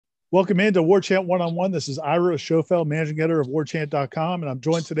Welcome into Warchant One-on-One. This is Ira Schofel, managing editor of Warchant.com, and I'm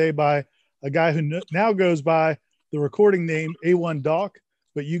joined today by a guy who now goes by the recording name A1Dawk,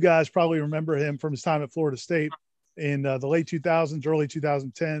 but you guys probably remember him from his time at Florida State in the late 2000s, early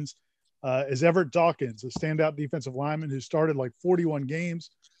 2010s, is Everett Dawkins, a standout defensive lineman who started like 41 games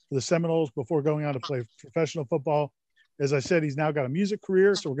for the Seminoles before going on to play professional football. As I said, he's now got a music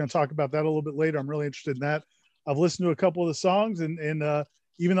career, so we're going to talk about that a little bit later. I'm really interested in that. I've listened to a couple of the songs, and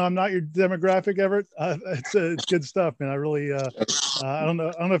even though I'm not your demographic, Everett, it's good stuff, man. I really, I don't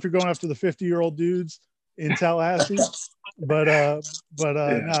know if you're going after the 50-year-old dudes in Tallahassee, but no,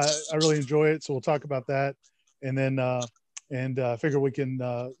 I really enjoy it. So we'll talk about that, and then figure we can,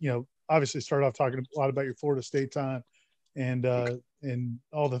 obviously start off talking a lot about your Florida State time, and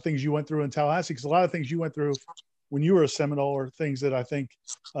all the things you went through in Tallahassee, because a lot of things you went through when you were a Seminole are things that I think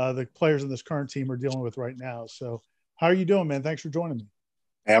the players in this current team are dealing with right now. So how are you doing, man? Thanks for joining me.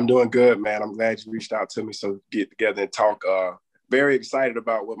 Hey, I'm doing good, man. I'm glad you reached out to me so get together and talk. Very excited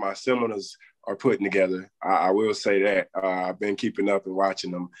about what my Seminoles are putting together. I will say that. I've been keeping up and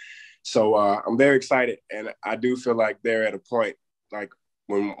watching them. So I'm very excited, and I do feel like they're at a point like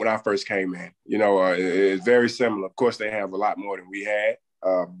when I first came in. It's very similar. Of course, they have a lot more than we had,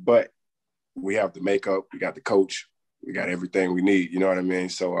 but we have the makeup, we got the coach, we got everything we need. You know what I mean?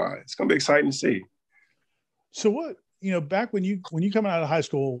 So it's going to be exciting to see. So what – back when you coming out of high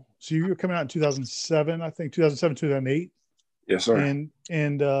school, so you were coming out in 2007, I think 2007, 2008. Yes, sir. And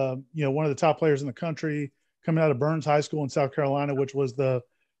one of the top players in the country coming out of Burns High School in South Carolina, which was the,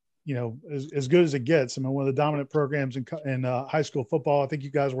 as good as it gets. I mean, one of the dominant programs in high school football. I know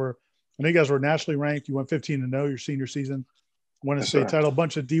you guys were nationally ranked. You went 15-0 your senior season, won a state title, a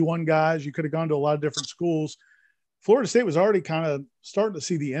bunch of D1 guys. You could have gone to a lot of different schools. Florida State was already kind of starting to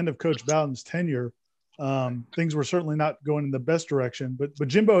see the end of Coach Bowden's tenure. Things were certainly not going in the best direction, but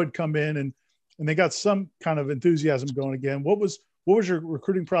Jimbo had come in and they got some kind of enthusiasm going again. What was your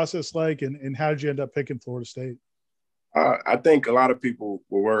recruiting process like, and how did you end up picking Florida State? I think a lot of people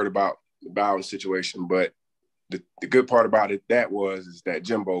were worried about the Bowden situation, but the good part about it is that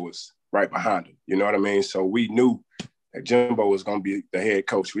Jimbo was right behind him. You know what I mean? So we knew that Jimbo was going to be the head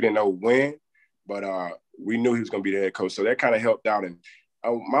coach. We didn't know when, but we knew he was going to be the head coach. So that kind of helped out. And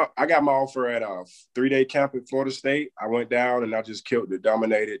I got my offer at a 3-day camp at Florida State. I went down and I just killed it,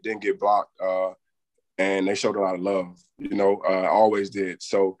 dominated, didn't get blocked. And they showed a lot of love, always did.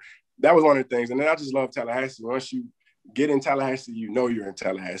 So that was one of the things. And then I just love Tallahassee. Once you get in Tallahassee, you're in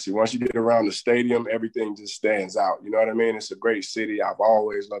Tallahassee. Once you get around the stadium, everything just stands out. You know what I mean? It's a great city. I've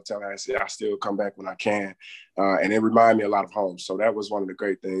always loved Tallahassee. I still come back when I can. And it reminded me a lot of home. So that was one of the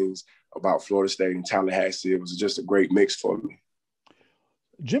great things about Florida State and Tallahassee. It was just a great mix for me.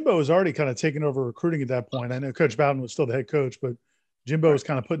 Jimbo was already kind of taking over recruiting at that point. I know Coach Bowden was still the head coach, but Jimbo was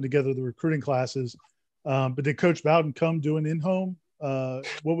kind of putting together the recruiting classes. But did Coach Bowden come doing in-home?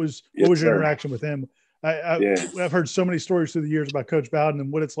 What was your interaction with him? I've heard so many stories through the years about Coach Bowden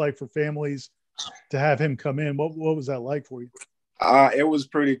and what it's like for families to have him come in. What was that like for you? It was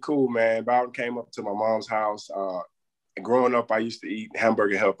pretty cool, man. Bowden came up to my mom's house. Growing up, I used to eat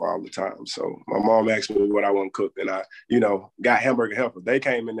hamburger helper all the time. So my mom asked me what I want cooked, and I, got hamburger helper. They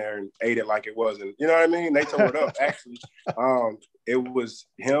came in there and ate it like it wasn't, you know what I mean? They tore it up, actually. It was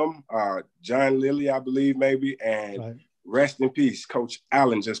him, John Lilly, I believe, maybe, and rest in peace, Coach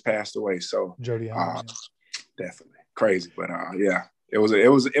Allen just passed away. So Jody Allen, definitely crazy, but it was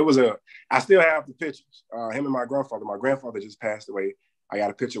I still have the pictures. Him and my grandfather. My grandfather just passed away. I got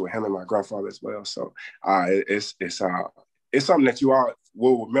a picture with him and my grandfather as well. So it's something that you all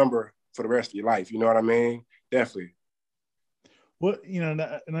will remember for the rest of your life. You know what I mean? Definitely. Well, and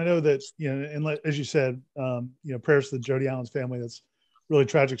I know that, and as you said, prayers to the Jody Allen's family. That's a really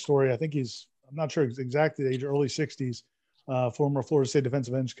tragic story. I think I'm not sure exactly the age, early 60s, former Florida State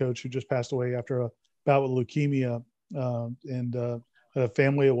defensive ends coach who just passed away after a bout with leukemia, and had a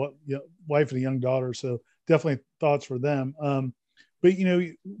family, wife and a young daughter. So definitely thoughts for them. But,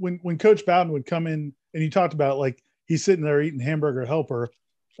 when Coach Bowden would come in, and you talked about, like, he's sitting there eating hamburger helper,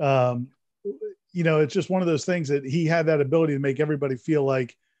 it's just one of those things that he had that ability to make everybody feel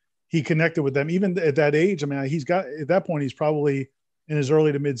like he connected with them. Even at that age, I mean, at that point, he's probably in his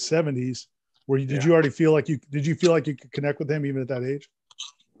early to mid 70s. Did you already feel like you could connect with him even at that age?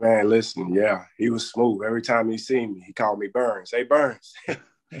 Man, listen, yeah, he was smooth. Every time he seen me, he called me Burns. Hey, Burns.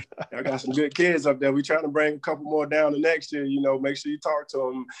 I got some good kids up there. We're trying to bring a couple more down the next year, make sure you talk to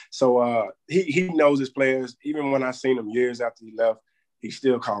him. So he knows his players. Even when I seen him years after he left, he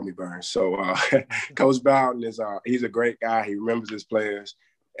still called me Burns. So Coach Bowden he's a great guy. He remembers his players.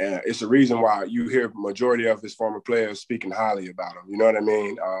 it's the reason why you hear majority of his former players speaking highly about him. You know what I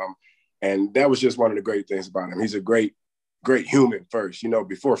mean? And that was just one of the great things about him. He's a great human first,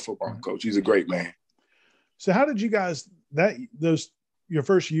 before football coach. He's a great man. So how did you guys your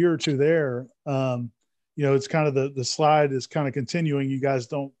first year or two there? It's kind of the slide is kind of continuing. You guys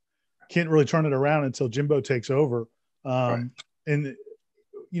can't really turn it around until Jimbo takes over. Right. And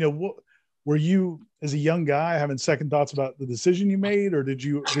what were you as a young guy having second thoughts about the decision you made, or did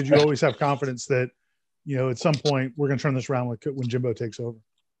you always have confidence that at some point we're going to turn this around when Jimbo takes over?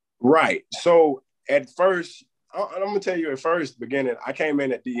 Right. So at first, I'm going to tell you at first, beginning, I came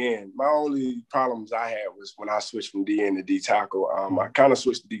in at DN. My only problems I had was when I switched from DN to D tackle. I kind of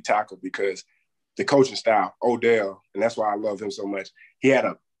switched to D tackle because the coaching style, Odell, and that's why I love him so much. He had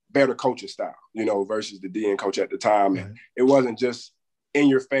a better coaching style, versus the DN coach at the time. And it wasn't just in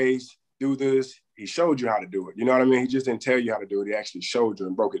your face, do this. He showed you how to do it. You know what I mean? He just didn't tell you how to do it. He actually showed you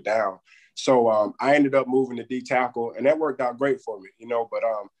and broke it down. So I ended up moving to D tackle, and that worked out great for me, But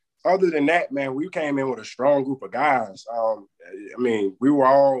other than that, man, we came in with a strong group of guys. We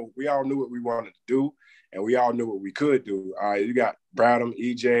all knew what we wanted to do, and we all knew what we could do. You got Bradham,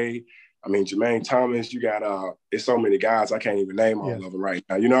 EJ, Jermaine Thomas. You got it's so many guys I can't even name all of them right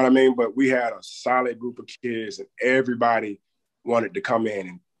now. You know what I mean? But we had a solid group of kids, and everybody wanted to come in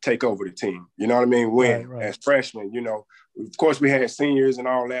and take over the team. You know what I mean? Win as freshmen. Of course we had seniors and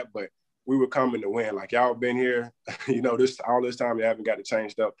all that, but we were coming to win. Like, y'all been here, all this time you haven't got it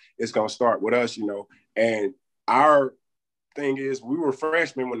changed up. It's gonna start with us, And our thing is, we were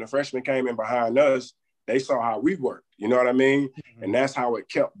freshmen. When the freshmen came in behind us, they saw how we worked. You know what I mean? Mm-hmm. And that's how it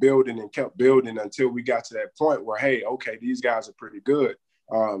kept building until we got to that point where, hey, okay, these guys are pretty good.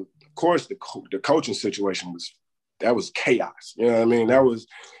 Of course, the coaching situation was chaos. You know what I mean? That was,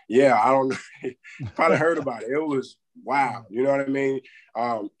 I don't know. You probably heard about it. It was wow. You know what I mean?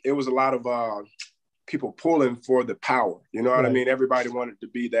 It was a lot of people pulling for the power. You know what I mean? Everybody wanted to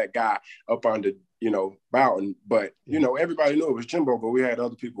be that guy up on the, Bowden. But, everybody knew it was Jimbo, but we had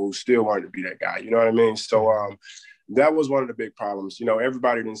other people who still wanted to be that guy. You know what I mean? So that was one of the big problems.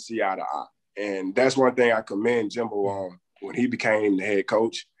 Everybody didn't see eye to eye. And that's one thing I commend Jimbo on. When he became the head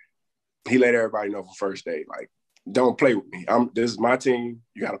coach, he let everybody know from first day, like, don't play with me. This is my team.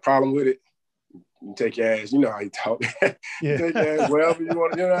 You got a problem with it? You take your ass. You know how he talk. Take your ass wherever you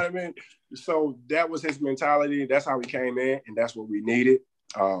want. You know what I mean? So that was his mentality. That's how he came in, and that's what we needed.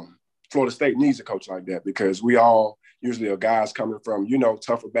 Florida State needs a coach like that because we all usually are guys coming from,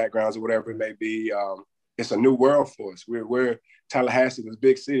 tougher backgrounds or whatever it may be. It's a new world for us. We're Tallahassee, this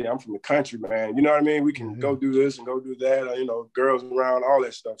big city. I'm from the country, man. You know what I mean? We can go do this and go do that, girls around, all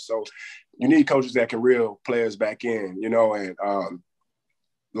that stuff. So you need coaches that can reel players back in, and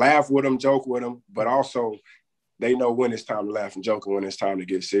laugh with them, joke with them, but also they know when it's time to laugh and joke and when it's time to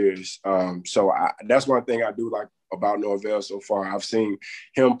get serious. So that's one thing I do like about Norvell so far. I've seen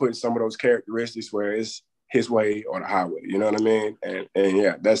him put some of those characteristics where it's his way or the highway. You know what I mean?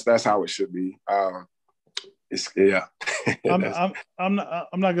 And that's how it should be. I'm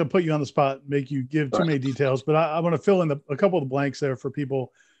not going to put you on the spot and make you give too many details, but I want to fill in a couple of the blanks there for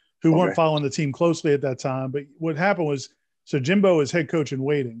people who weren't following the team closely at that time. But what happened was, so Jimbo is head coach in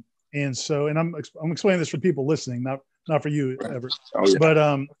waiting. And so, and I'm explaining this for people listening, not for you, Everett.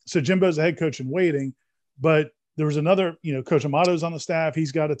 But so Jimbo's a head coach in waiting, but there was another, Coach Amato's on the staff.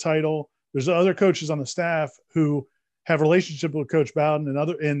 He's got a title. There's other coaches on the staff who have relationship with Coach Bowden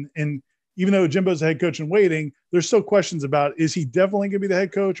and even though Jimbo's a head coach in waiting, there's still questions about, is he definitely going to be the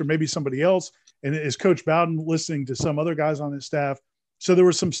head coach or maybe somebody else? And is Coach Bowden listening to some other guys on his staff? So there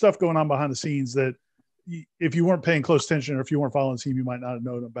was some stuff going on behind the scenes that if you weren't paying close attention or if you weren't following the team, you might not have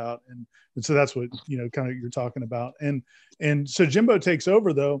known about. And so that's what, kind of you're talking about. And so Jimbo takes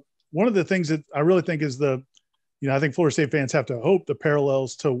over though. One of the things that I really think is I think Florida State fans have to hope the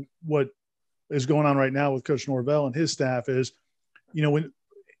parallels to what is going on right now with Coach Norvell and his staff is,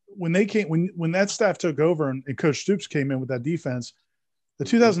 when that staff took over and Coach Stoops came in with that defense, the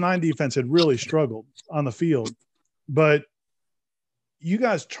 2009 defense had really struggled on the field, but you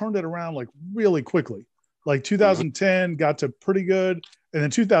guys turned it around like really quickly. Like 2010 got to pretty good. And then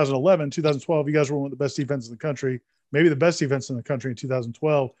 2011, 2012, you guys were one of the best defenses in the country, maybe the best defense in the country in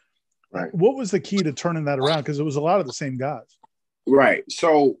 2012. Right. What was the key to turning that around? Because it was a lot of the same guys. Right.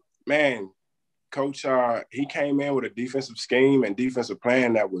 So, man, Coach, he came in with a defensive scheme and defensive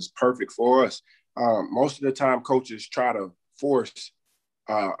plan that was perfect for us. Most of the time, coaches try to force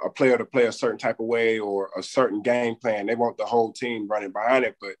a player to play a certain type of way or a certain game plan. They want the whole team running behind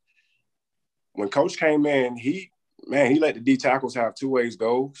it. But when Coach came in, he let the D tackles have two-way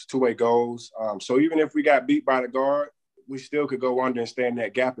goals. So even if we got beat by the guard, we still could go under and stay in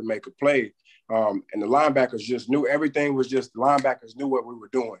that gap and make a play. And the linebackers just knew everything was just, the linebackers knew what we were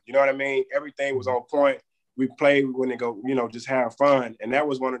doing. You know what I mean? Everything was on point. We played when they go, just have fun. And that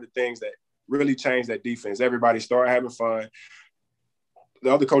was one of the things that really changed that defense. Everybody started having fun.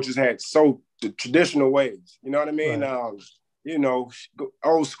 The other coaches had the traditional ways, you know what I mean? Right.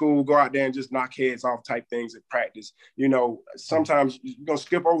 Old school, go out there and just knock heads off type things at practice. Sometimes you're going to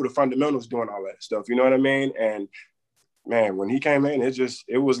skip over the fundamentals doing all that stuff, you know what I mean? And man, when he came in,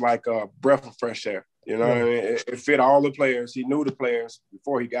 it was like a breath of fresh air. You know what I mean? It fit all the players. He knew the players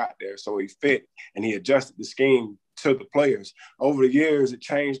before he got there. So he fit and he adjusted the scheme to the players. Over the years, it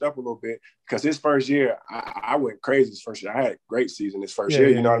changed up a little bit because his first year, I went crazy his first year. I had a great season his first year.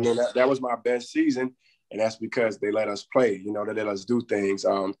 You know what I mean? That was my best season. And that's because they let us play, they let us do things.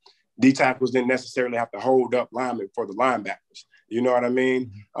 D tackles didn't necessarily have to hold up linemen for the linebackers. You know what I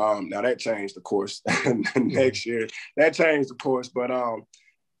mean? Now that changed, of course, next year. That changed, of course. But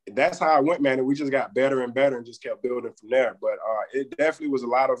that's how it went, man. And we just got better and better and just kept building from there. But it definitely was a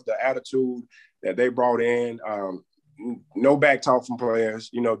lot of the attitude that they brought in. No back talk from players,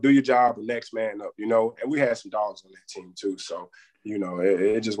 do your job and next man up, and we had some dogs on that team too. So,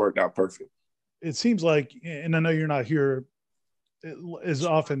 it just worked out perfect. It seems like, and I know you're not here as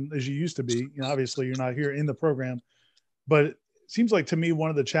often as you used to be, obviously you're not here in the program, but it seems like to me, one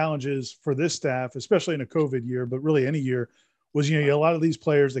of the challenges for this staff, especially in a COVID year, but really any year, was, you had a lot of these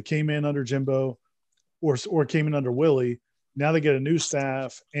players that came in under Jimbo or came in under Willie. Now they get a new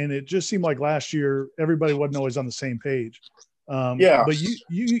staff, and it just seemed like last year everybody wasn't always on the same page. But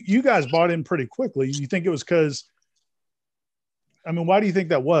you guys bought in pretty quickly. You think it was because, why do you think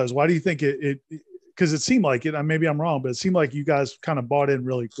that was? Why do you think it because it seemed like it, maybe I'm wrong, but it seemed like you guys kind of bought in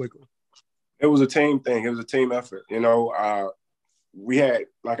really quickly. It was a team thing. It was a team effort. We had,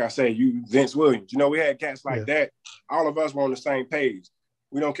 like I say, Vince Williams. We had cats like that. All of us were on the same page.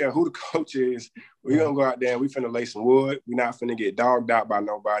 We don't care who the coach is. We're going to go out there and we finna lay some wood. We're not finna get dogged out by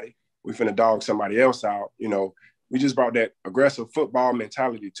nobody. We finna dog somebody else out. We just brought that aggressive football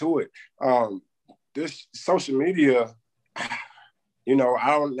mentality to it. This social media, I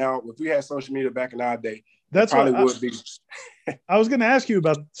don't know. If we had social media back in our day, that's probably would be. I was going to ask you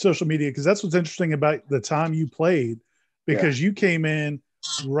about social media because that's what's interesting about the time you played, because you came in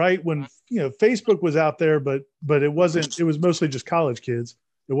right when Facebook was out there, but it wasn't. It was mostly just college kids.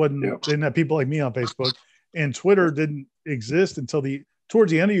 It wasn't. They didn't have people like me on Facebook, and Twitter didn't exist until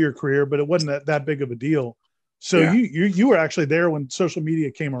towards the end of your career. But it wasn't that big of a deal. So you were actually there when social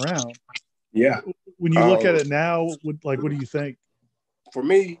media came around. Yeah. When you look at it now, what do you think? For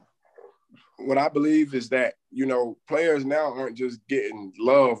me, what I believe is that, players now aren't just getting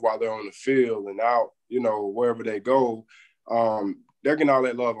love while they're on the field and out, wherever they go. They're getting all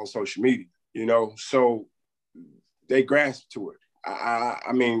that love on social media, so they grasp to it.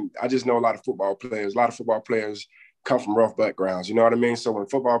 I just know a lot of football players. A lot of football players come from rough backgrounds, you know what I mean? So when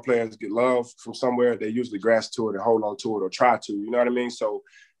football players get love from somewhere, they usually grasp to it and hold on to it or try to, you know what I mean? So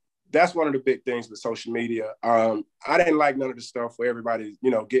that's one of the big things with social media. I didn't like none of the stuff where everybody,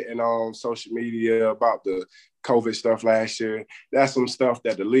 getting on social media about the COVID stuff last year. That's some stuff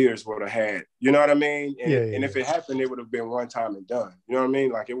that the leaders would have had. You know what I mean? And if it happened, it would have been one time and done. You know what I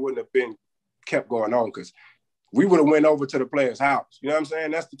mean? Like it wouldn't have been kept going on because we would have went over to the player's house. You know what I'm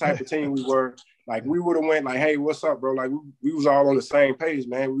saying? That's the type of team we were. Like we would have went like, hey, what's up, bro? Like we was all on the same page,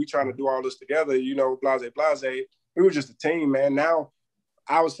 man. We trying to do all this together, blase. We were just a team, man. Now,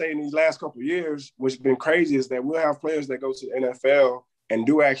 I would say in these last couple of years, what's been crazy is that we'll have players that go to the NFL and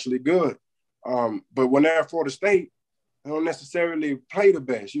do actually good. But when they're at Florida State, they don't necessarily play the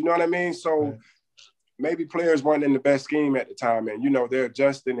best. You know what I mean? So maybe players weren't in the best scheme at the time and, they're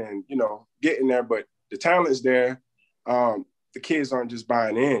adjusting and, getting there, but the talent's there. The kids aren't just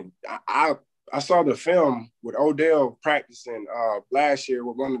buying in. I saw the film with Odell practicing last year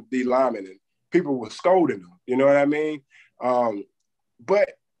with one of the D linemen and people were scolding him. You know what I mean?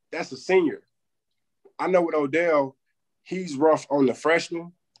 But that's a senior. I know with Odell, he's rough on the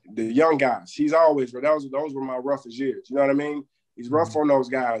freshmen, the young guys. He's always, those were my roughest years. You know what I mean? He's rough on those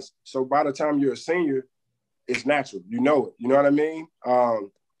guys. So by the time you're a senior, it's natural. You know it. You know what I mean?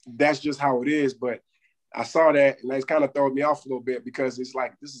 That's just how it is. But I saw that, and that's kind of thrown me off a little bit because it's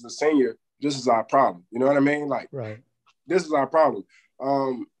like, this is a senior. This is our problem. You know what I mean? Like, this is our problem.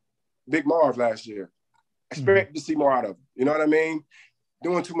 Big Marv last year. Expect to see more out of him. You know what I mean?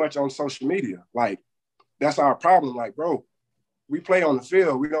 Doing too much on social media. Like, that's our problem. Like, bro, we play on the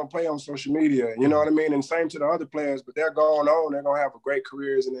field. We don't play on social media. You know what I mean? And same to the other players, but they're going on. They're going to have a great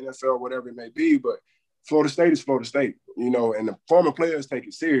careers in the NFL, whatever it may be. But Florida State is Florida State, and the former players take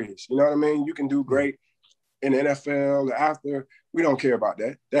it serious. You know what I mean? You can do great in the NFL, after, we don't care about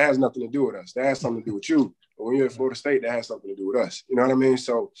that. That has nothing to do with us. That has something to do with you. But when you're at Florida State, that has something to do with us. You know what I mean?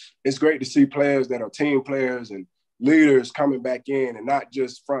 So it's great to see players that are team players and leaders coming back in and not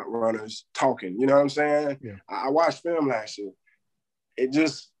just front runners talking. You know what I'm saying? Yeah. I watched film last year. It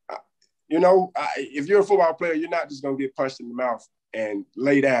just, if you're a football player, you're not just going to get punched in the mouth and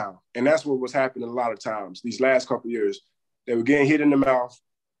lay down. And that's what was happening a lot of times. These last couple of years, they were getting hit in the mouth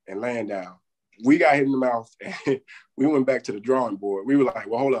and laying down. We got hit in the mouth and we went back to the drawing board. We were like,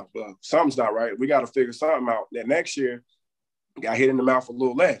 well, hold up, something's not right. We got to figure something out. That next year, got hit in the mouth a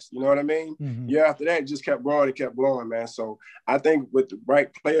little less. You know what I mean? Mm-hmm. Year after that, it just kept growing and kept blowing, man. So I think with the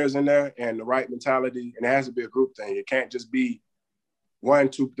right players in there and the right mentality, and it has to be a group thing. It can't just be 1,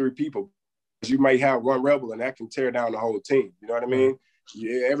 2, 3 people. You might have one rebel and that can tear down the whole team. You know what I mean?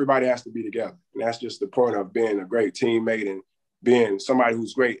 Yeah, everybody has to be together. And that's just the point of being a great teammate and being somebody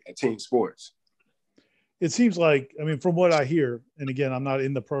who's great at team sports. It seems like, I mean, from what I hear, and again, I'm not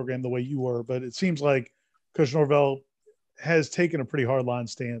in the program the way you were, but it seems like Coach Norvell has taken a pretty hard line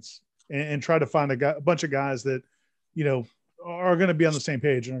stance and tried to find a bunch of guys that, are going to be on the same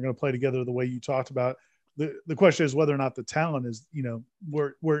page and are going to play together the way you talked about. The question is whether or not the talent is,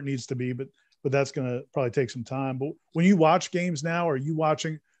 where it needs to be, but that's going to probably take some time. But when you watch games now, are you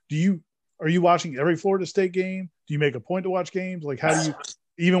watching every Florida State game? Do you make a point to watch games? Like, how do you,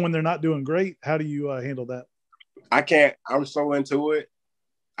 even when they're not doing great, how do you handle that? I can't. I'm so into it.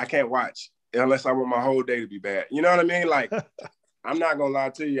 I can't watch unless I want my whole day to be bad. You know what I mean? Like, I'm not going to lie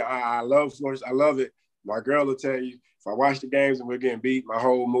to you. I love Florida. I love it. My girl will tell you, if I watch the games and we're getting beat, my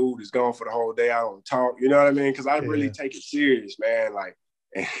whole mood is gone for the whole day. I don't talk. You know what I mean? Because I really take it serious, man. Like,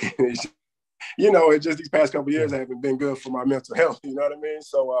 it's just these past couple of years haven't been good for my mental health. You know what I mean?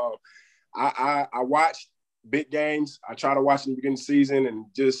 So I watch big games. I try to watch in the beginning of the season and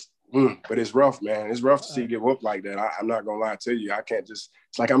just, but it's rough, man. It's rough to see you get whooped like that. I'm not going to lie to you. I can't just,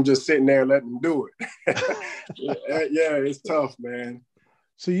 it's like I'm just sitting there letting them do it. Yeah, it's tough, man.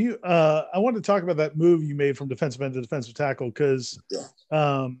 So I wanted to talk about that move you made from defensive end to defensive tackle because,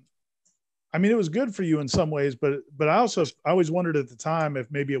 I mean, it was good for you in some ways, but I always wondered at the time if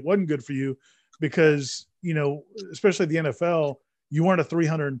maybe it wasn't good for you because, especially the NFL, you weren't a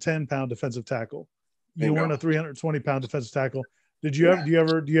 310-pound defensive tackle. You weren't a 320-pound defensive tackle. Do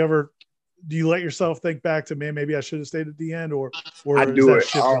you let yourself think back to, man, maybe I should have stayed at the end or I is do that it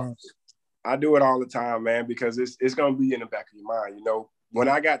shit gone? I do it all the time, man, because it's going to be in the back of your mind. When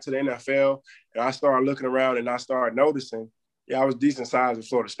I got to the NFL and I started looking around and I started noticing, I was decent size at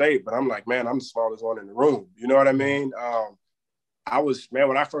Florida State, but I'm like, man, I'm the smallest one in the room. You know what I mean?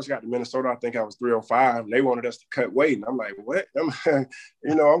 When I first got to Minnesota, I think I was 305. And they wanted us to cut weight. And I'm like, what? I'm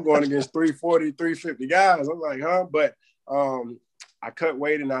going against 340, 350 guys. I'm like, huh? But I cut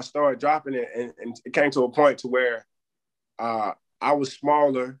weight and I started dropping it. And it came to a point to where I was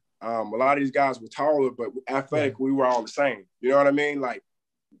smaller. A lot of these guys were taller, but athletic, we were all the same. You know what I mean? Like,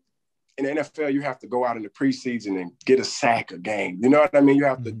 in the NFL, you have to go out in the preseason and get a sack a game. You know what I mean? You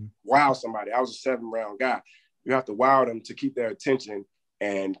have to wow somebody. I was a 7th-round guy. You have to wow them to keep their attention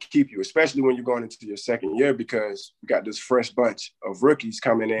and keep you, especially when you're going into your second year because you got this fresh bunch of rookies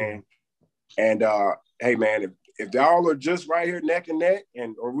coming in. And, hey, man, if they all are just right here neck and neck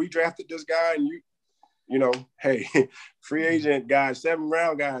or we drafted this guy and hey, free agent guys,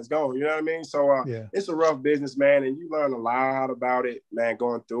 7th-round guys gone. You know what I mean? So it's a rough business, man, and you learn a lot about it, man,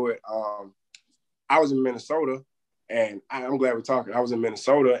 going through it. I was in Minnesota, and I'm glad we're talking. I was in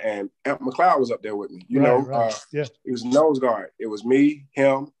Minnesota, and McLeod was up there with me. He was nose guard. It was me,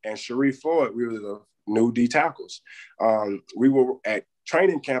 him, and Sharif Floyd. We were the new D tackles. We were at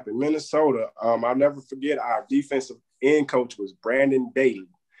training camp in Minnesota. I'll never forget our defensive end coach was Brandon Daly.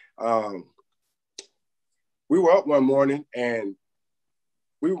 We were up one morning and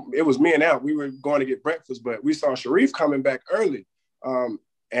it was me and Al. We were going to get breakfast, but we saw Sharif coming back early. We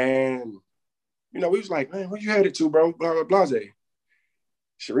was like, man, where you headed to, bro? Blah, blah, blah.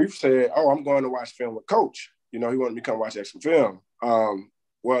 Sharif said, oh, I'm going to watch film with Coach. He wanted me to come watch extra film.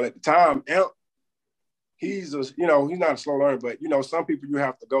 Well, at the time, Amp, he's not a slow learner, but, some people you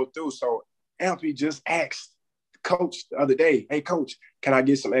have to go through. So Amp, he just asked Coach the other day, hey, Coach, can I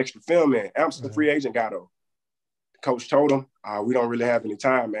get some extra film in? Amp's the free agent guy, though. Coach told him, we don't really have any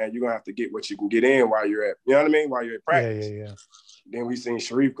time, man. You're going to have to get what you can get in while you're at, while you're at practice. Yeah. Then we seen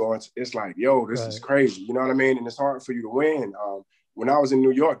Sharif going, it's like, yo, this is crazy. You know what I mean? And it's hard for you to win. When I was in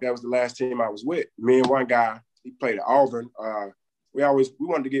New York, that was the last team I was with. Me and one guy, he played at Auburn. We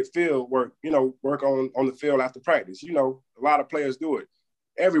wanted to get field work, work on the field after practice. A lot of players do it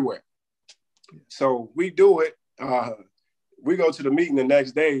everywhere. So we do it. We go to the meeting the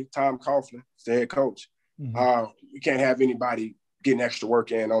next day, Tom Coughlin, the head coach. We can't have anybody getting extra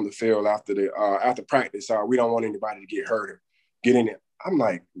work in on the field after practice. We don't want anybody to get hurt or get in it. I'm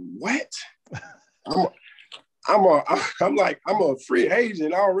like, what? I'm a free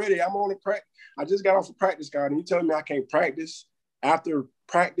agent already. I'm on a practice. I just got off a practice card, and you telling me I can't practice after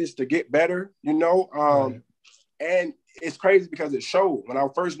practice to get better, you know? Right. And it's crazy because it showed. When I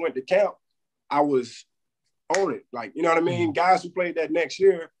first went to camp, I was on it. Like, you know what I mean? Guys who played that next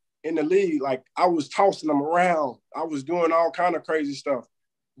year in the league, like I was tossing them around. I was doing all kind of crazy stuff.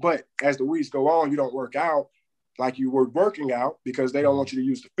 But as the weeks go on, you don't work out like you were working out because they don't want you to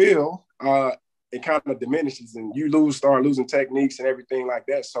use the field. It kind of diminishes and you start losing techniques and everything like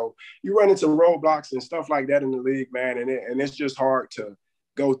that. So you run into roadblocks and stuff like that in the league, man. And it's just hard to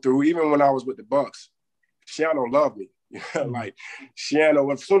go through. Even when I was with the Bucks, Shiano loved me. Like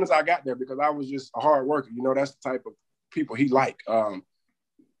Shiano, as soon as I got there, because I was just a hard worker, you know, that's the type of people he liked.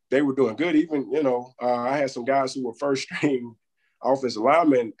 They were doing good. Even, you know, I had some guys who were first string offensive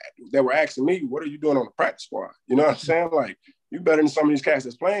linemen that were asking me, what are you doing on the practice squad? You know what I'm saying? Like, you better than some of these cats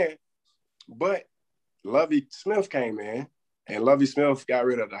that's playing. But Lovie Smith came in, and Lovie Smith got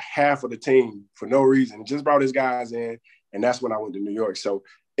rid of the half of the team for no reason. Just brought his guys in, and that's when I went to New York. So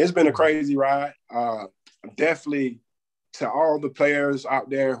it's been a crazy ride. Definitely to all the players out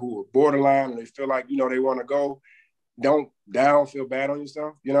there who are borderline and they feel like, you know, they want to go, don't feel bad on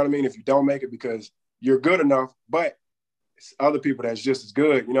yourself. You know what I mean? If you don't make it because you're good enough, but it's other people that's just as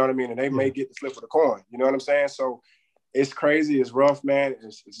good, you know what I mean? And they may get the flip of the coin. You know what I'm saying? So it's crazy. It's rough, man.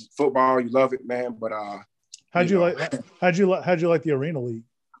 It's football. You love it, man. But how'd you like the Arena League?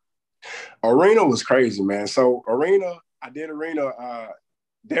 Arena was crazy, man. So I did Arena.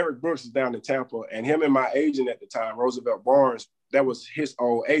 Derek Brooks is down in Tampa, and him and my agent at the time, Roosevelt Barnes, that was his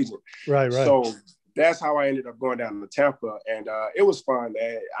old agent. Right. So that's how I ended up going down to Tampa, and it was fun,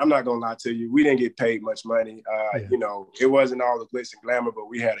 man. I'm not gonna lie to you. We didn't get paid much money. You know, it wasn't all the glitz and glamour, but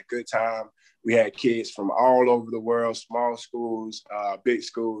we had a good time. We had kids from all over the world, small schools, big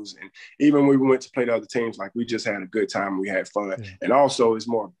schools. And even when we went to play the other teams, like we just had a good time. We had fun. Yeah. And also it's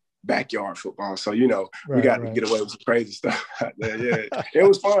more backyard football. So, you know, we got to get away with some crazy stuff out there. Yeah, it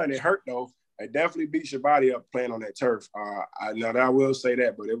was fun. It hurt though. It definitely beats your body up playing on that turf. I will say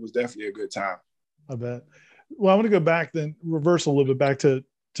that, but it was definitely a good time. I bet. Well, I want to go back then, reverse a little bit back to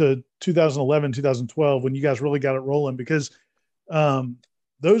 2011, 2012, when you guys really got it rolling, because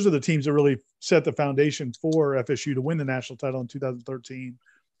those are the teams that really set the foundation for FSU to win the national title in 2013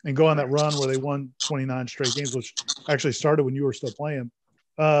 and go on that run where they won 29 straight games, which actually started when you were still playing.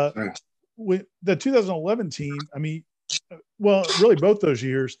 With the 2011 team, I mean, well, really both those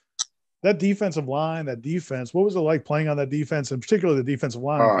years, that defensive line, that defense, what was it like playing on that defense, and particularly the defensive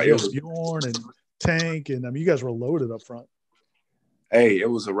line? You had Bjorn and Tank, and I mean, you guys were loaded up front. Hey, it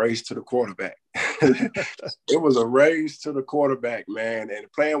was a race to the quarterback. It was a race to the quarterback, man.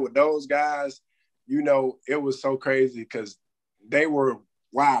 And playing with those guys, you know, it was so crazy because they were,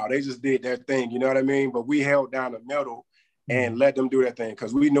 wow, they just did their thing, you know what I mean? But we held down the middle and let them do their thing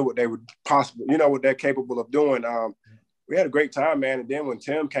because we knew what they were possible, you know, what they're capable of doing. We had a great time, man. And then when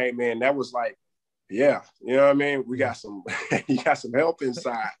Tim came in, that was like, yeah, you know what I mean? We got some, he got some help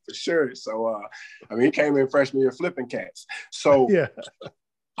inside for sure. So, I mean, he came in freshman year flipping cats. So, yeah.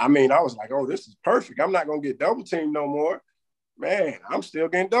 I mean, I was like, oh, this is perfect. I'm not going to get double teamed no more. Man, I'm still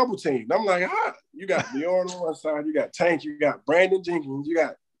getting double teamed. I'm like, you got Bjorn on one side, you got Tank, you got Brandon Jenkins,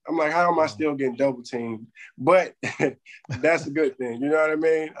 I'm like, how am I still getting double teamed? But that's a good thing. You know what I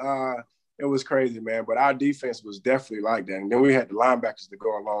mean? It was crazy, man. But our defense was definitely like that. And then we had the linebackers to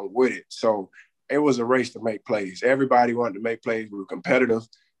go along with it. So it was a race to make plays. Everybody wanted to make plays. We were competitive.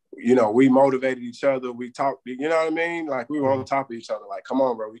 You know, we motivated each other. We talked, you know what I mean? Like, we were on top of each other. Like, come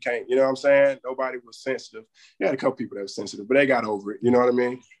on, bro, we can't, you know what I'm saying? Nobody was sensitive. You had a couple people that were sensitive, but they got over it. You know what I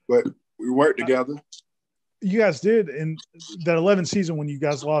mean? But we worked together. You guys did in that 11 season when you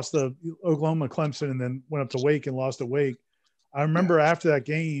guys lost the Oklahoma, Clemson, and then went up to Wake and lost to Wake. I remember after that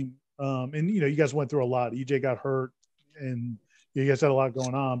game, and, you know, you guys went through a lot. EJ got hurt, and you guys had a lot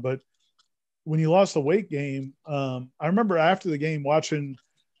going on. But when you lost the Wake game, I remember after the game watching –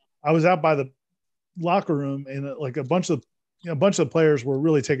 I was out by the locker room, and like a bunch of the players were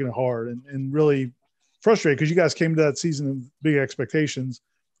really taking it hard and really frustrated because you guys came to that season with big expectations,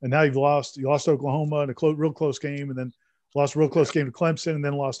 and now you lost Oklahoma in a real close game, and then lost a real close game to Clemson, and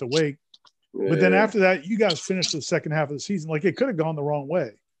then lost to Wake. Yeah. But then after that, you guys finished the second half of the season. Like, it could have gone the wrong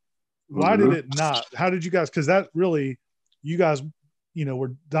way. Why did it not? How did you guys – because that really – you guys, you know,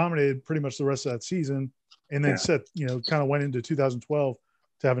 were dominated pretty much the rest of that season, and then kind of went into 2012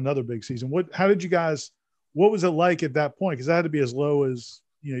 to have another big season. What was it like at that point? Because that had to be as low as,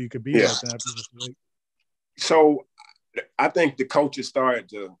 you know, you could be at that after this week. So I think the coaches started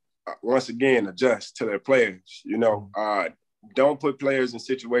to once again adjust to their players. Don't put players in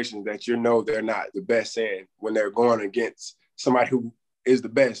situations that they're not the best in when they're going against somebody who is the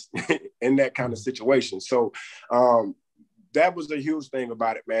best in that kind of situation. So that was a huge thing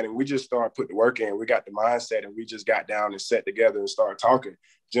about it, man. And we just started putting the work in. We got the mindset, and we just got down and sat together and started talking.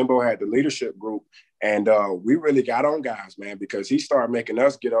 Jimbo had the leadership group, and we really got on guys, man, because he started making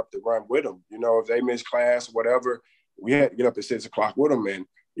us get up to run with them. If they missed class or whatever, we had to get up at 6 o'clock with them. And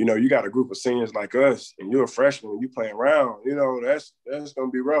you got a group of seniors like us, and you're a freshman and you playing around, that's going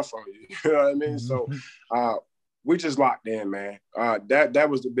to be rough on you. You know what I mean? So we just locked in, man. That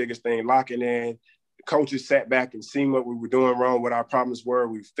was the biggest thing, locking in. The coaches sat back and seen what we were doing wrong, what our problems were.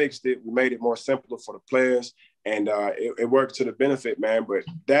 We fixed it. We made it more simpler for the players, and it worked to the benefit, man. But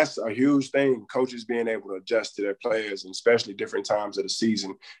that's a huge thing, coaches being able to adjust to their players, and especially different times of the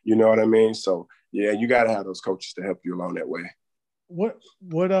season. You know what I mean? So, yeah, you got to have those coaches to help you along that way.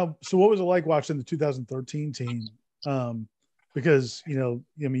 So what was it like watching the 2013 team? Because, you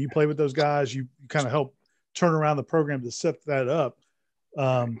played with those guys, you kind of helped turn around the program to set that up.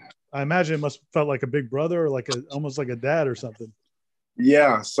 I imagine it must have felt like a big brother or almost like a dad or something.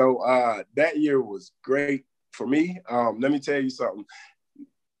 Yeah. So that year was great for me. Let me tell you something.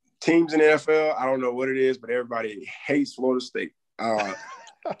 Teams in the NFL, I don't know what it is, but everybody hates Florida State.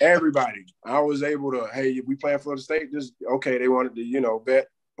 Everybody. I was able to, hey, if we play Florida State, they wanted to, bet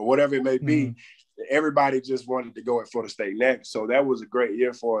or whatever it may be. Mm-hmm. Everybody just wanted to go at Florida State next. So that was a great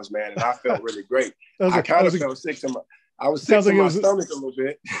year for us, man. And I felt really great. I kind of felt sick to my stomach a little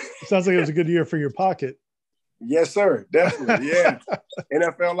bit. Sounds like it was a good year for your pocket. Yes, sir. Definitely. Yeah.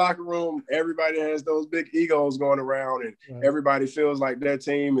 NFL locker room, everybody has those big egos going around, and everybody feels like their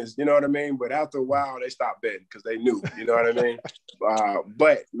team is, you know what I mean? But after a while, they stopped betting because they knew, you know what I mean?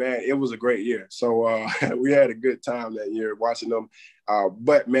 But, man, it was a great year. So we had a good time that year watching them.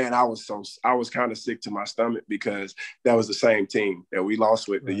 But, man, I was kind of sick to my stomach because that was the same team that we lost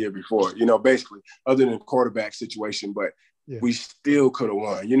with the year before, basically, other than the quarterback situation. But we still could have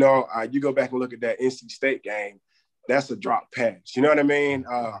won. You go back and look at that NC State game, that's a drop pass. You know what I mean?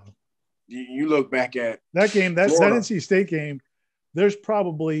 You look back at that game, that NC State game, there's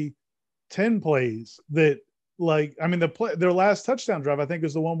probably 10 plays that, their last touchdown drive, I think,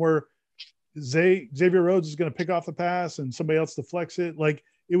 is the one where Xavier Rhodes is going to pick off the pass and somebody else deflects it.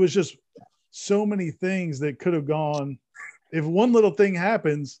 It was just so many things that could have gone. If one little thing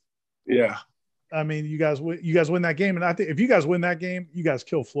happens, you guys win that game. And I think if you guys win that game, you guys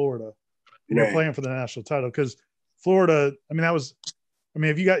kill Florida. And you're playing for the national title, because Florida, I love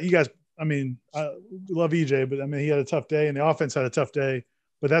EJ, but he had a tough day and the offense had a tough day.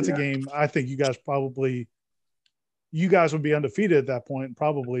 But that's a game I think you guys would be undefeated at that point and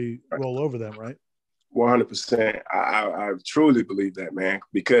probably roll over them, right? 100%. I truly believe that, man,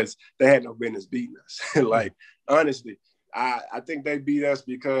 because they had no business beating us. Honestly. I think they beat us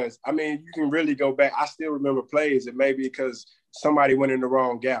because, you can really go back. I still remember plays. It may be because somebody went in the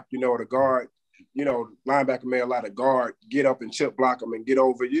wrong gap. The guard, linebacker made a lot of guard, get up and chip block them and get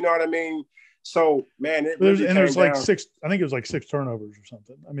over. You know what I mean? So, man, it really there's six. I think it was 6 turnovers or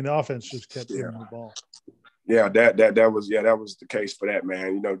something. The offense just kept giving the ball. Yeah, that was the case for that,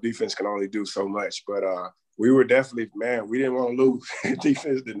 man. Defense can only do so much, but we were definitely, man, we didn't want to lose.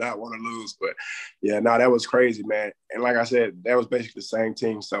 Defense did not want to lose, but that was crazy, man. And like I said, that was basically the same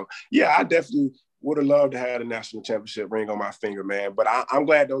team. So I definitely would have loved to have a national championship ring on my finger, man. But I'm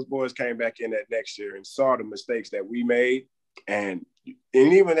glad those boys came back in that next year and saw the mistakes that we made. And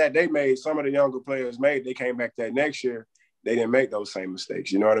even that they made, some of the younger players made, they came back that next year. They didn't make those same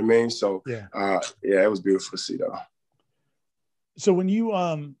mistakes. You know what I mean? So, it was beautiful to see, though. So when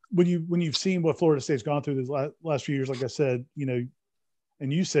you've seen what Florida State's gone through these last few years, like I said, and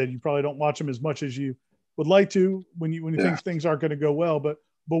you said you probably don't watch them as much as you would like to when you think things aren't going to go well. But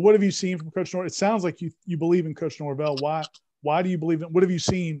what have you seen from Coach Norvell? It sounds like you believe in Coach Norvell. Why do you believe in? What have you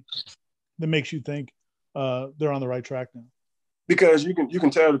seen that makes you think they're on the right track now? Because you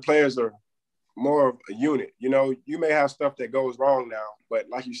can tell the players are more of a unit. You may have stuff that goes wrong now, but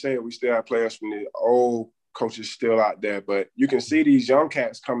like you said, we still have players from the old coaches still out there. But you can see these young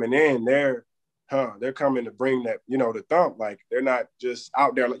cats coming in. They're coming to bring that, the thump. They're not just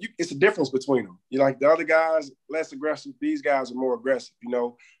out there. It's a difference between them. The other guys, less aggressive. These guys are more aggressive.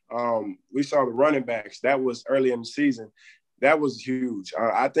 We saw the running backs. That was early in the season. That was huge.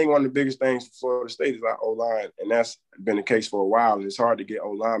 I think one of the biggest things for Florida State is our O-line, and that's been the case for a while. And it's hard to get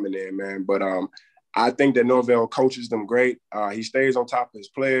O-linemen in, man. But I think that Norvell coaches them great. He stays on top of his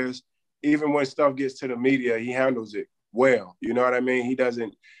players. Even when stuff gets to the media, he handles it well. You know what I mean? He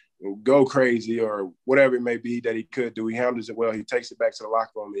doesn't go crazy or whatever it may be that he could do. He handles it well. He takes it back to the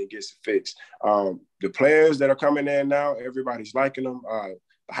locker room and he gets it fixed. The players that are coming in now, everybody's liking them. The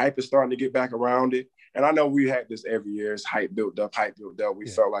hype is starting to get back around it. And I know we had this every year. It's hype built up. We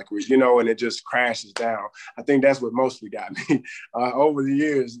felt like we, and it just crashes down. I think that's what mostly got me over the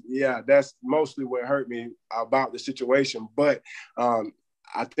years. Yeah, that's mostly what hurt me about the situation. But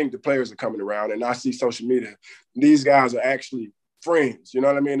I think the players are coming around, and I see social media. These guys are actually friends. You know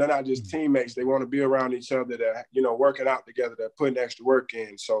what I mean? They're not just teammates. They want to be around each other. They're, working out together. They're putting extra work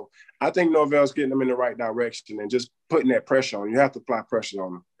in. So I think Norvell's getting them in the right direction and just putting that pressure on. You have to apply pressure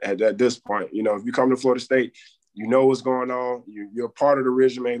on them at this point. If you come to Florida State, you know what's going on. You're part of the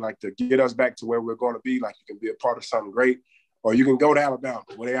resume, like to get us back to where we're going to be. Like you can be a part of something great, or you can go to Alabama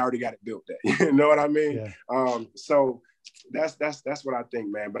where they already got it built at. You know what I mean? Yeah. So that's what I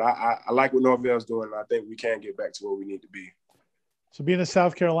think, man. But I like what Norvell's doing, and I think we can get back to where we need to be. So being a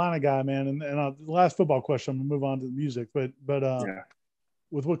South Carolina guy, man, and the last football question, I'm gonna move on to the music, but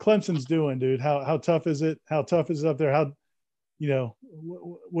with what Clemson's doing, dude, how tough is it? How tough is it up there? How,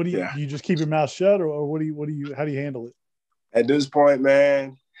 what do you do? You just keep your mouth shut, or how do you handle it? At this point,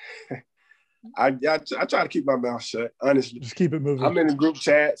 man, I try to keep my mouth shut. Honestly, just keep it moving. I'm in the group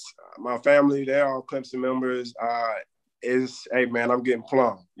chats. My family, they're all Clemson members. Hey man, I'm getting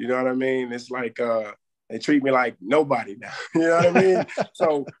plumb. You know what I mean? It's like they treat me like nobody now. You know what I mean?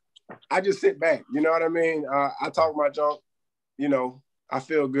 So I just sit back. You know what I mean? I talk my junk. I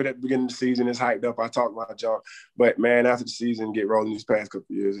feel good at the beginning of the season. It's hyped up. I talk my junk. But, man, after the season get rolling these past couple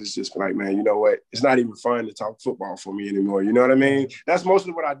of years, it's just like, man, you know what? It's not even fun to talk football for me anymore. You know what I mean? That's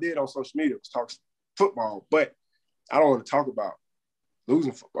mostly what I did on social media was talk football. But I don't want to talk about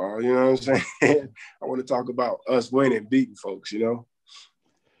losing football. You know what I'm saying? I want to talk about us winning, beating folks,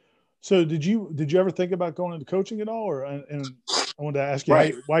 So did you ever think about going into coaching at all? Or and I wanted to ask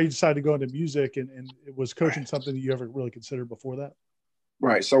you why you decided to go into music, and was coaching something that you ever really considered before that?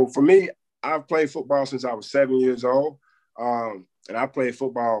 Right. So for me, I've played football since I was 7 years old. And I played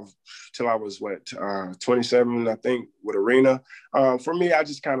football till I was 27, I think, with Arena. For me, I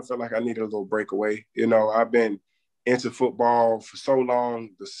just kind of felt like I needed a little breakaway. I've been into football for so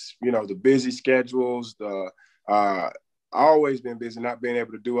long, the busy schedules, I've always been busy, not being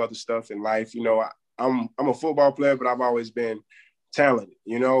able to do other stuff in life. I'm a football player, but I've always been talented,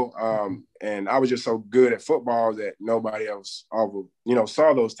 and I was just so good at football that nobody else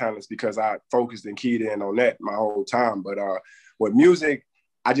saw those talents because I focused and keyed in on that my whole time. But with music,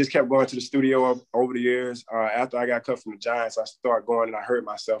 I just kept going to the studio over the years. After I got cut from the Giants, I started going and I hurt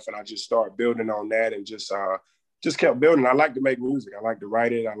myself, and I just started building on that and just kept building. I like to make music. I like to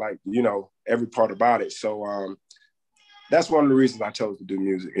write it. I like, every part about it. So that's one of the reasons I chose to do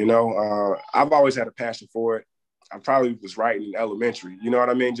music. I've always had a passion for it. I probably was writing in elementary, you know what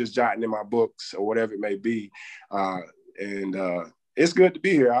I mean? Just jotting in my books or whatever it may be. And it's good to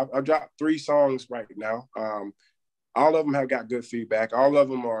be here. I've dropped 3 songs right now. All of them have got good feedback. All of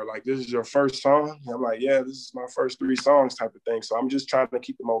them are like, this is your first song? And I'm like, yeah, this is my first 3 songs type of thing. So I'm just trying to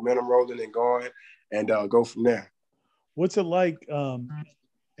keep the momentum rolling and going and go from there. What's it like? So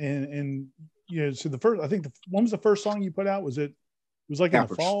when was the first song you put out? It was like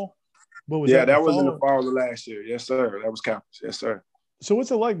Campers. In the fall? That was in the fall of last year. Yes, sir. That was Campus. Yes, sir. So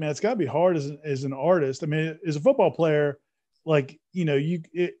what's it like, man? It's got to be hard as an artist. I mean, as a football player, like,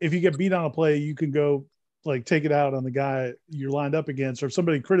 if you get beat on a play, you can go like take it out on the guy you're lined up against, or if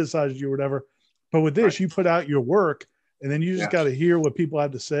somebody criticizes you or whatever. But with this, you put out your work, and then you just got to hear what people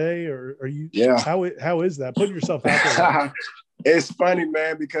have to say, or are you? Yeah. How is that? Putting yourself out there. It's funny,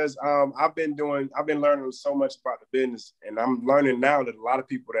 man, because I've been learning so much about the business, and I'm learning now that a lot of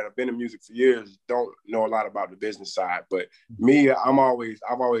people that have been in music for years don't know a lot about the business side. But me, I've always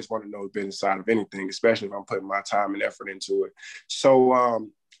wanted to know the business side of anything, especially if I'm putting my time and effort into it.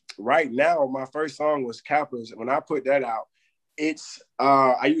 So right now, my first song was Kappas. When I put that out, it's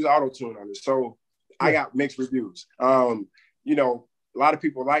I use auto-tune on it, so I got mixed reviews. A lot of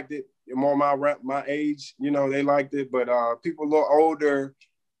people liked it. More my age, they liked it, but people a little older,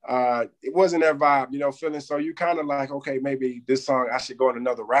 it wasn't their vibe, feeling. So you kind of like, okay, maybe this song I should go in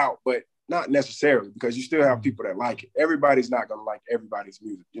another route, but not necessarily, because you still have people that like it. Everybody's not gonna like everybody's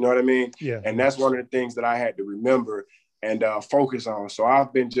music, you know what I mean? Yeah. And that's one of the things that I had to remember and focus on. So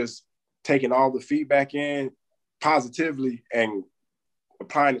I've been just taking all the feedback in positively and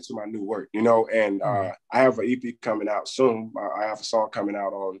applying it to my new work, and I have an EP coming out soon. I have a song coming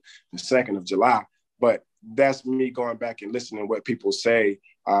out on the 2nd of July, but that's me going back and listening to what people say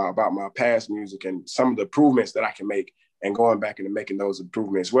about my past music and some of the improvements that I can make and going back and making those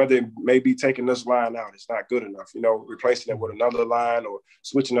improvements. Whether it may be taking this line out, it's not good enough, replacing it with another line or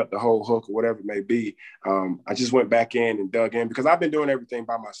switching up the whole hook or whatever it may be. I just went back in and dug in because I've been doing everything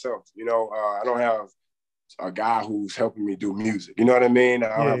by myself. I don't have a guy who's helping me do music. You know what I mean?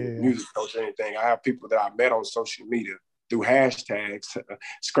 I don't have a music coach or anything. I have people that I met on social media through hashtags.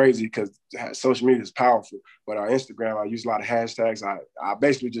 It's crazy because social media is powerful, but on Instagram, I use a lot of hashtags. I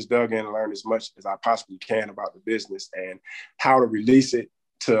basically just dug in and learned as much as I possibly can about the business and how to release it,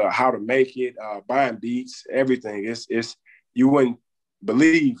 to how to make it, buying beats, everything. It's you wouldn't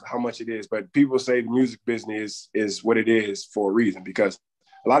believe how much it is, but people say the music business is what it is for a reason, because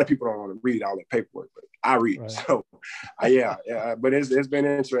a lot of people don't want to read all the paperwork, but I read. Right. So but it's been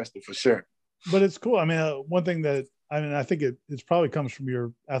interesting for sure. But it's cool. I mean, one thing that, I think it probably comes from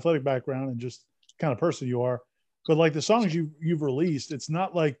your athletic background and just kind of person you are, but like the songs you've released, it's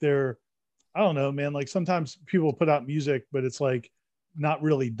not like they're, I don't know, man, like sometimes people put out music, but it's like not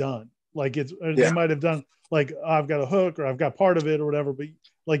really done. Like they might've done like, I've got a hook or I've got part of it or whatever, but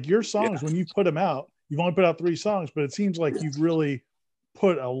like your songs, when you put them out, you've only put out 3 songs, but it seems like you've really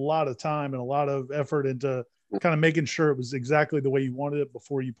put a lot of time and a lot of effort into kind of making sure it was exactly the way you wanted it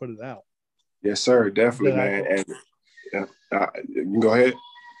before you put it out. Yes, sir. Definitely, man. And you can go ahead.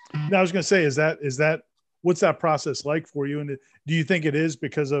 No, I was going to say, is that what's that process like for you? And do you think it is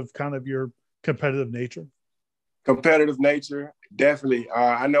because of kind of your competitive nature? Competitive nature, definitely.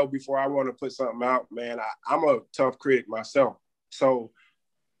 I know before I want to put something out, man, I'm a tough critic myself. So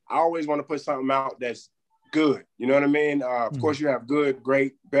I always want to put something out that's good. You know what I mean? Of course, you have good,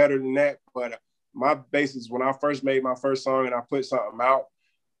 great, better than that. But my basis, when I first made my first song and I put something out,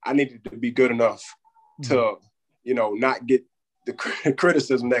 I needed to be good enough to, not get the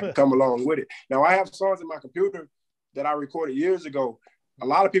criticism that can come along with it. Now, I have songs in my computer that I recorded years ago. A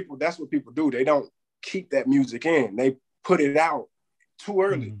lot of people, that's what people do. They don't keep that music in. They put it out too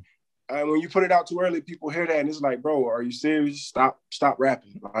early. When you put it out too early, people hear that and it's like, bro, are you serious? Stop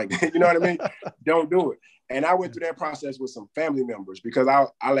rapping. Like, you know what I mean? Don't do it. And I went through that process with some family members because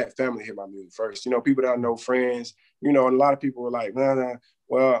I let family hear my music first. People that I know, friends, and a lot of people were like, nah,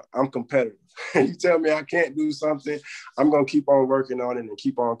 well, I'm competitive. You tell me I can't do something, I'm going to keep on working on it and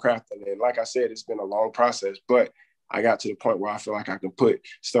keep on crafting it. And like I said, it's been a long process, but I got to the point where I feel like I can put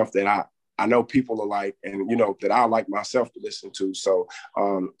stuff that I know people are like, and, that I like myself to listen to. So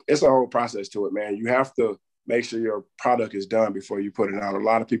it's a whole process to it, man. You have to make sure your product is done before you put it out. A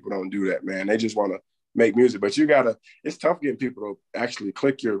lot of people don't do that, man. They just want to make music, but it's tough getting people to actually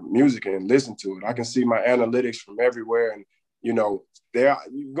click your music and listen to it. I can see my analytics from everywhere, and, they're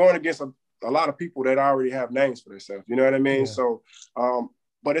going against a lot of people that already have names for themselves. You know what I mean? Yeah. So,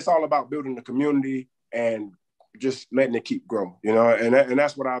 but it's all about building the community and just letting it keep growing, and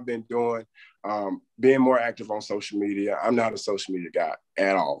that's what I've been doing, being more active on social media. I'm not a social media guy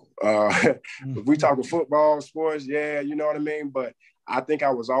at all. If we talking football, sports, you know what I mean? But I think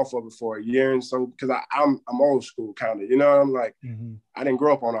I was off of it for a year and so, because I'm old school kind of, I'm like, I didn't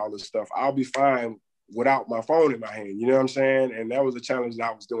grow up on all this stuff. I'll be fine without my phone in my hand, you know what I'm saying? And that was a challenge that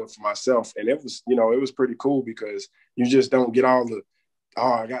I was doing for myself. And it was, it was pretty cool because you just don't get all the,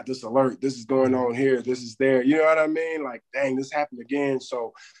 oh, I got this alert, this is going on here, this is there. You know what I mean? Like, dang, this happened again.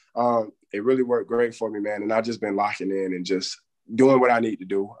 So it really worked great for me, man. And I've just been locking in and just doing what I need to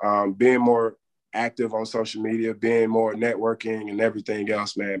do, being more active on social media, being more networking and everything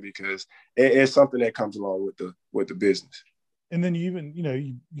else, man, because it's something that comes along with the business. And then you even,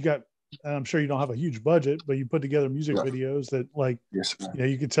 you got, and I'm sure you don't have a huge budget, but you put together music videos that like,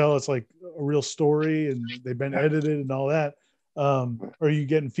 you could tell it's like a real story and they've been edited and all that. Are you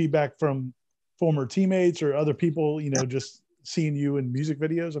getting feedback from former teammates or other people, just seeing you in music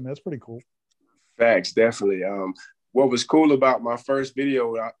videos? I mean, that's pretty cool. Facts, definitely. What was cool about my first 3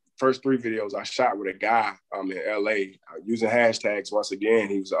 videos I shot with a guy in LA using hashtags. Once again,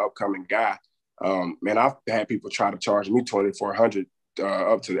 he was an upcoming guy. Man, I've had people try to charge me $2,400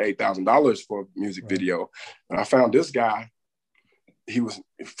 up to $8,000 for a music video. And I found this guy, he was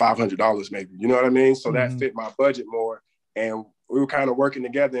 $500 maybe, you know what I mean? So that fit my budget more. And we were kind of working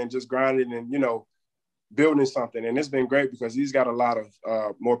together and just grinding and, building something. And it's been great because he's got a lot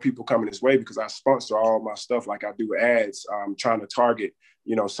of more people coming his way because I sponsor all my stuff. Like I do ads, trying to target,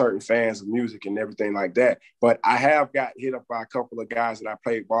 certain fans of music and everything like that. But I have got hit up by a couple of guys that I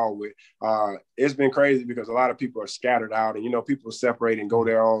played ball with. It's been crazy because a lot of people are scattered out and, people separate and go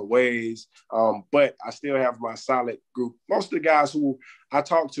their own ways. But I still have my solid group. Most of the guys who I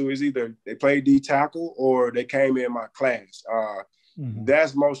talk to is either they play D tackle or they came in my class.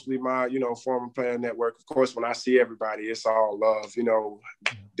 that's mostly my, former player network. Of course, when I see everybody, it's all love,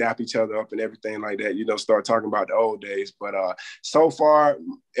 dap each other up and everything like that, start talking about the old days. But so far,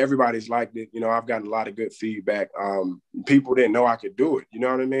 everybody's liked it. I've gotten a lot of good feedback. People didn't know I could do it. You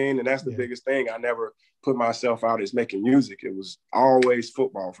know what I mean? And that's the biggest thing. I never put myself out as making music. It was always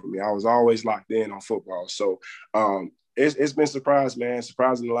football for me. I was always locked in on football. So it's been surprising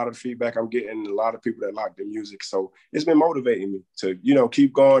a lot of the feedback I'm getting, a lot of people that like the music. So it's been motivating me to,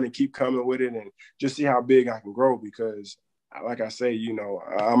 keep going and keep coming with it and just see how big I can grow because like I say,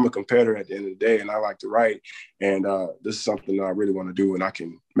 I'm a competitor at the end of the day and I like to write. And this is something that I really want to do and I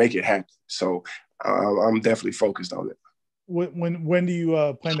can make it happen. So I'm definitely focused on it. When do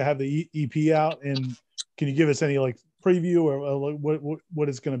you plan to have the EP out? And can you give us any like preview or what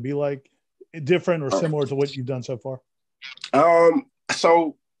it's going to be like? Different or similar to what you've done so far?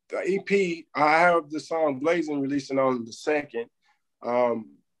 So the EP, I have the song Blazing releasing on the 2nd.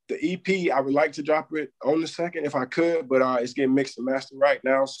 The EP, I would like to drop it on the 2nd if I could, but it's getting mixed and mastered right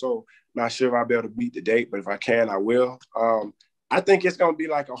now. So not sure if I'll be able to beat the date, but if I can, I will. I think it's going to be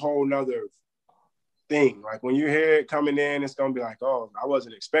like a whole nother thing. Like when you hear it coming in, it's going to be like, oh, I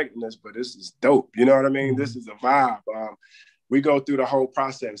wasn't expecting this, but this is dope. You know what I mean? This is a vibe. We go through the whole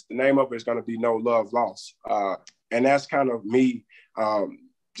process. The name of it is going to be No Love Lost. And that's kind of me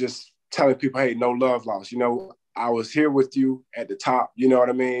just telling people, hey, no love lost. I was here with you at the top, you know what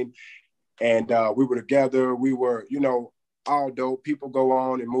I mean? And we were together. We were, all dope. People go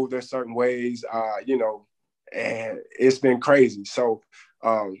on and move their certain ways, and it's been crazy. So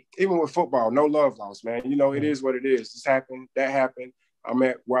even with football, no love lost, man. It is what it is. This happened, that happened. I'm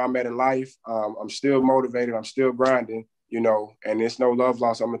at where I'm at in life. I'm still motivated. I'm still grinding, and it's no love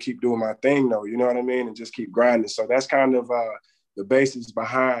lost. I'm going to keep doing my thing, though, you know what I mean? And just keep grinding. So that's kind of the basis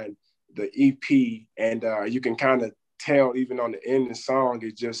behind the EP. And you can kind of tell even on the end of the song,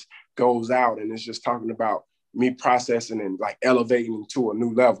 it just goes out and it's just talking about me processing and like elevating to a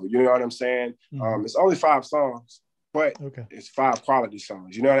new level. You know what I'm saying? It's only 5 songs, but it's 5 quality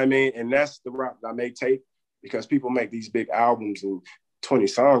songs. You know what I mean? And that's the route that I may take because people make these big albums and 20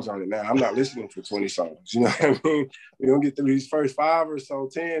 songs on it now. I'm not listening to 20 songs. You know what I mean? We're going to get through these first 5 or so,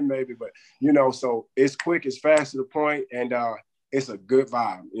 10 maybe, but, so it's quick, it's fast to the point, and it's a good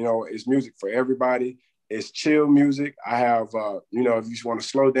vibe. It's music for everybody. It's chill music. I have, if you just want to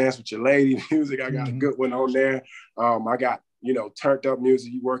slow dance with your lady music, I got a good one on there. I got, turned up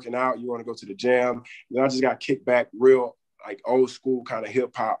music, you working out, you want to go to the gym. I just got kicked back real, like old school kind of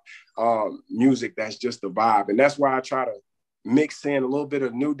hip hop music that's just the vibe. And that's why I try to mix in a little bit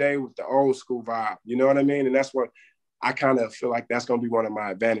of new day with the old school vibe. You know what I mean? And that's what I kind of feel like that's going to be one of my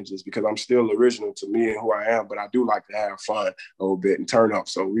advantages because I'm still original to me and who I am, but I do like to have fun a little bit and turn up.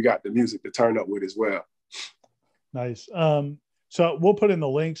 So we got the music to turn up with as well. Nice. So we'll put in the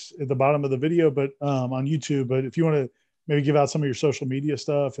links at the bottom of the video, but on YouTube, but if you want to maybe give out some of your social media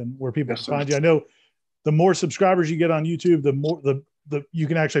stuff and where people can find you. I know the more subscribers you get on YouTube, the more the you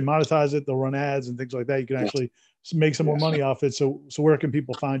can actually monetize it. They'll run ads and things like that. You can actually make some more money off it. So where can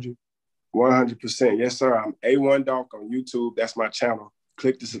people find you? 100%. Yes, sir. I'm A1Dawk on YouTube. That's my channel.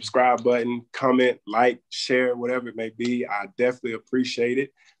 Click the subscribe button, comment, like, share, whatever it may be. I definitely appreciate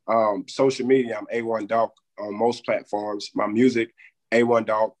it. Social media, I'm A1Dawk on most platforms. My music,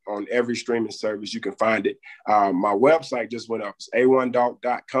 A1Dawk on every streaming service. You can find it. My website just went up. It's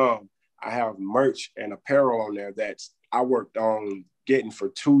A1Dawk.com. I have merch and apparel on there that's I worked on getting for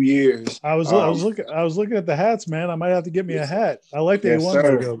 2 years. I was looking at the hats, man. I might have to get me a hat. I like the A1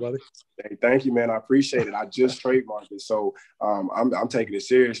 logo, buddy. Hey, thank you, man. I appreciate it. I just trademarked it, so I'm taking it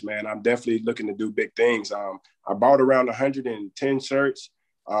serious, man. I'm definitely looking to do big things. I bought around 110 shirts,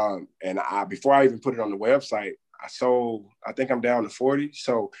 and before I even put it on the website, I sold. I think I'm down to 40.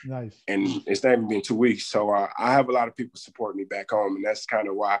 So nice, and it's not even been 2 weeks. So I have a lot of people supporting me back home, and that's kind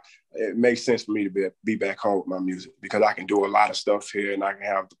of why it makes sense for me to be back home with my music because I can do a lot of stuff here, and I can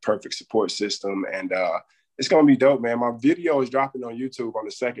have the perfect support system, and it's gonna be dope, man. My video is dropping on YouTube on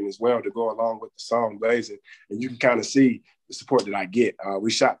the 2nd as well to go along with the song Blazing, and you can kind of see the support that I get. We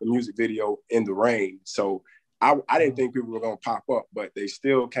shot the music video in the rain, so I didn't think people were going to pop up, but they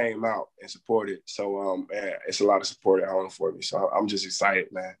still came out and supported. So, man, it's a lot of support at home for me. So I'm just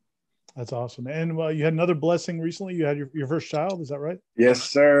excited, man. That's awesome. And you had another blessing recently. You had your first child. Is that right? Yes,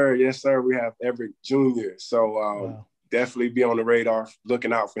 sir. Yes, sir. We have Everett Jr. So definitely be on the radar,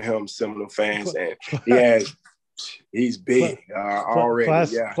 looking out for him, Seminole fans. And he's big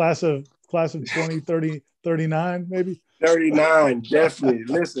already. Class of 20, 39, maybe? 39, definitely.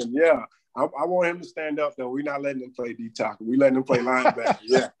 Listen, yeah. I want him to stand up, though. We're not letting him play D-tackle. We're letting him play linebacker.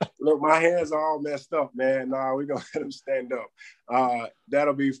 Yeah. Look, my hands are all messed up, man. Nah, we're gonna let him stand up.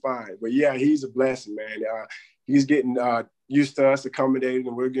 That'll be fine. But yeah, he's a blessing, man. He's getting used to us accommodating,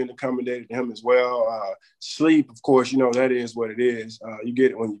 and we're getting accommodated to him as well. Sleep, of course, that is what it is. You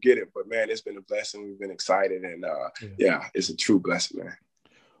get it when you get it. But man, it's been a blessing. We've been excited, and yeah, it's a true blessing, man.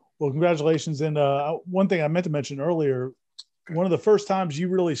 Well, congratulations. And one thing I meant to mention earlier, one of the first times you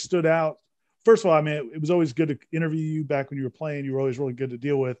really stood out. First of all, I mean, it was always good to interview you back when you were playing. You were always really good to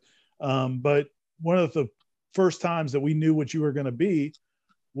deal with. But one of the first times that we knew what you were going to be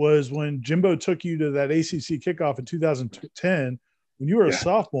was when Jimbo took you to that ACC kickoff in 2010 when you were a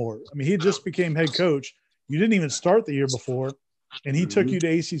sophomore. I mean, he just became head coach. You didn't even start the year before, and he took you to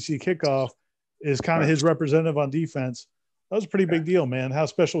ACC kickoff as kind of his representative on defense. That was a pretty big deal, man. How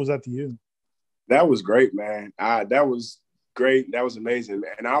special was that to you? That was great, man. That was great. That was amazing.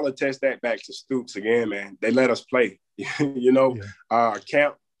 And I'll attest that back to Stoops again, man. They let us play.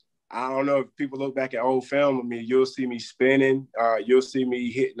 Camp, I don't know if people look back at old film of me, you'll see me spinning. You'll see me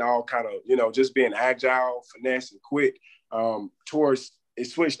hitting all kind of, just being agile, finesse, and quick. It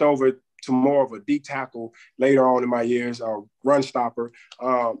switched over to more of a D tackle later on in my years, run stopper.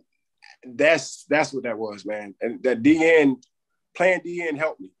 That's what that was, man. And that playing DN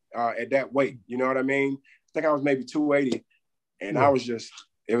helped me at that weight. You know what I mean? I think I was maybe 280, and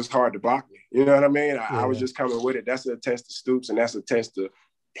it was hard to block me. You know what I mean? I was just coming with it. That's a test to Stoops, and that's a test to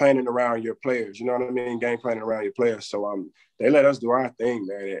planning around your players. You know what I mean? Game planning around your players. So they let us do our thing,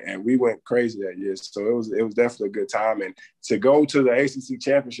 man, and we went crazy that year. So it was definitely a good time. And to go to the ACC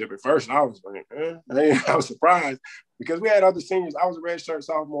championship, at first I was like, I was surprised because we had other seniors. I was a redshirt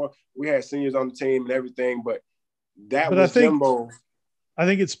sophomore. We had seniors on the team and everything, but Jimbo. I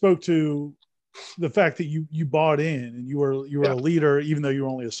think it spoke to the fact that you bought in and you were a leader, even though you were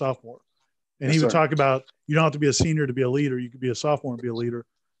only a sophomore. And he would talk about, you don't have to be a senior to be a leader. You could be a sophomore and be a leader.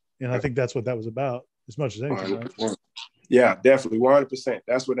 And I think that's what that was about as much as anything. Right? Yeah, definitely. 100%.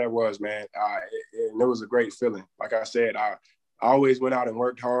 That's what that was, man. And it was a great feeling. Like I said, I always went out and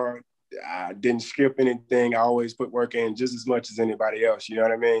worked hard. I didn't skip anything. I always put work in just as much as anybody else. You know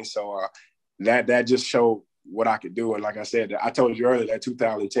what I mean? So that just showed what I could do. And like I said, I told you earlier, that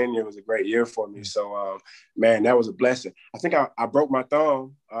 2010 year was a great year for me. So, man, that was a blessing. I think I broke my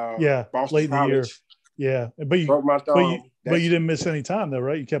thumb. Boston late in the year. Yeah. But you broke my thumb. But you didn't miss any time though,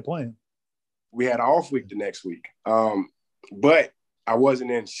 right? You kept playing. We had an off week the next week. But I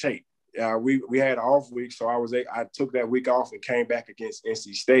wasn't in shape. We had an off week. So I took that week off and came back against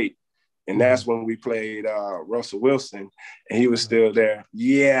NC State. And that's when we played Russell Wilson, and he was still there.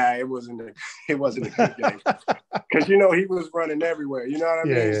 Yeah, it wasn't a good game because he was running everywhere. You know what I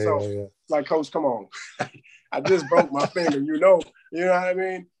mean? Like, Coach, come on, I just broke my finger. You know what I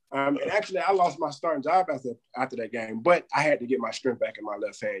mean? And actually, I lost my starting job after that game, but I had to get my strength back in my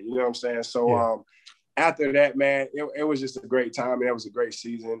left hand. You know what I'm saying? So after that, man, it was just a great time, and it was a great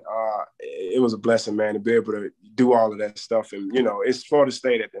season. It was a blessing, man, to be able to do all of that stuff. And, it's Florida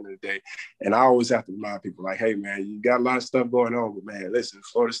State at the end of the day. And I always have to remind people, like, hey, man, you got a lot of stuff going on, but, man, listen,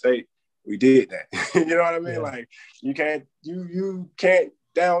 Florida State, we did that. You know what I mean? Yeah. Like, you can't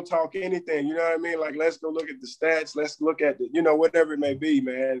down talk anything. You know what I mean? Like, let's go look at the stats. Let's look at whatever it may be,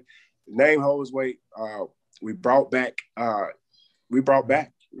 man. The name holds weight. We brought back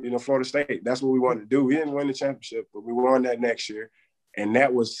Florida State. That's what we wanted to do. We didn't win the championship, but we won that next year. And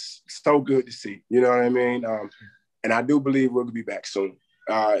that was so good to see. You know what I mean? And I do believe we'll be back soon.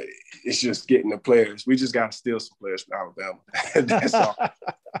 It's just getting the players. We just got to steal some players from Alabama. That's all.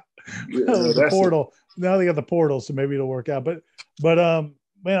 The portal. Now they got the portal, so maybe it'll work out. But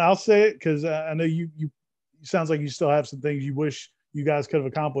man, I'll say it because I know you sounds like you still have some things you wish you guys could have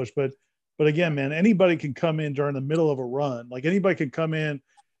accomplished. But again, man, anybody can come in during the middle of a run. Like, anybody can come in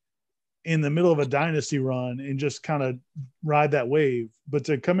the middle of a dynasty run and just kind of ride that wave. But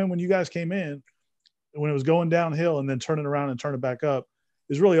to come in when you guys came in, when it was going downhill and then turn it around and turn it back up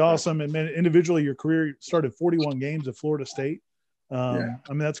is really awesome. And man, individually, your career started 41 games at Florida State. I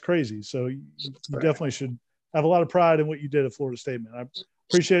mean, that's crazy. So you definitely should have a lot of pride in what you did at Florida State, man. I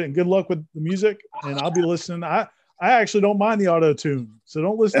appreciate it. And good luck with the music. And I'll be listening. I actually don't mind the auto tune. So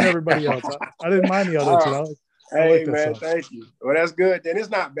don't listen to everybody else. I didn't mind the auto tune. Hey, man, thank you. Well, that's good. Then it's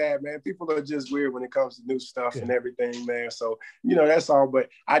not bad, man. People are just weird when it comes to new stuff and everything, man. So, that's all. But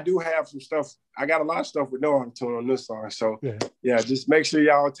I do have some stuff. I got a lot of stuff with no auto-tune on this song. So, just make sure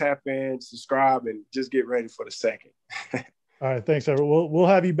y'all tap in, subscribe, and just get ready for the second. All right. Thanks, Everett. We'll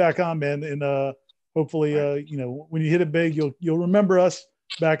have you back on, man. And hopefully, when you hit it big, you'll remember us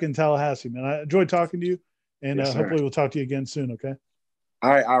back in Tallahassee, man. I enjoyed talking to you. And hopefully we'll talk to you again soon, okay? All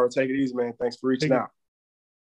right, Ira, take it easy, man. Thanks for reaching out.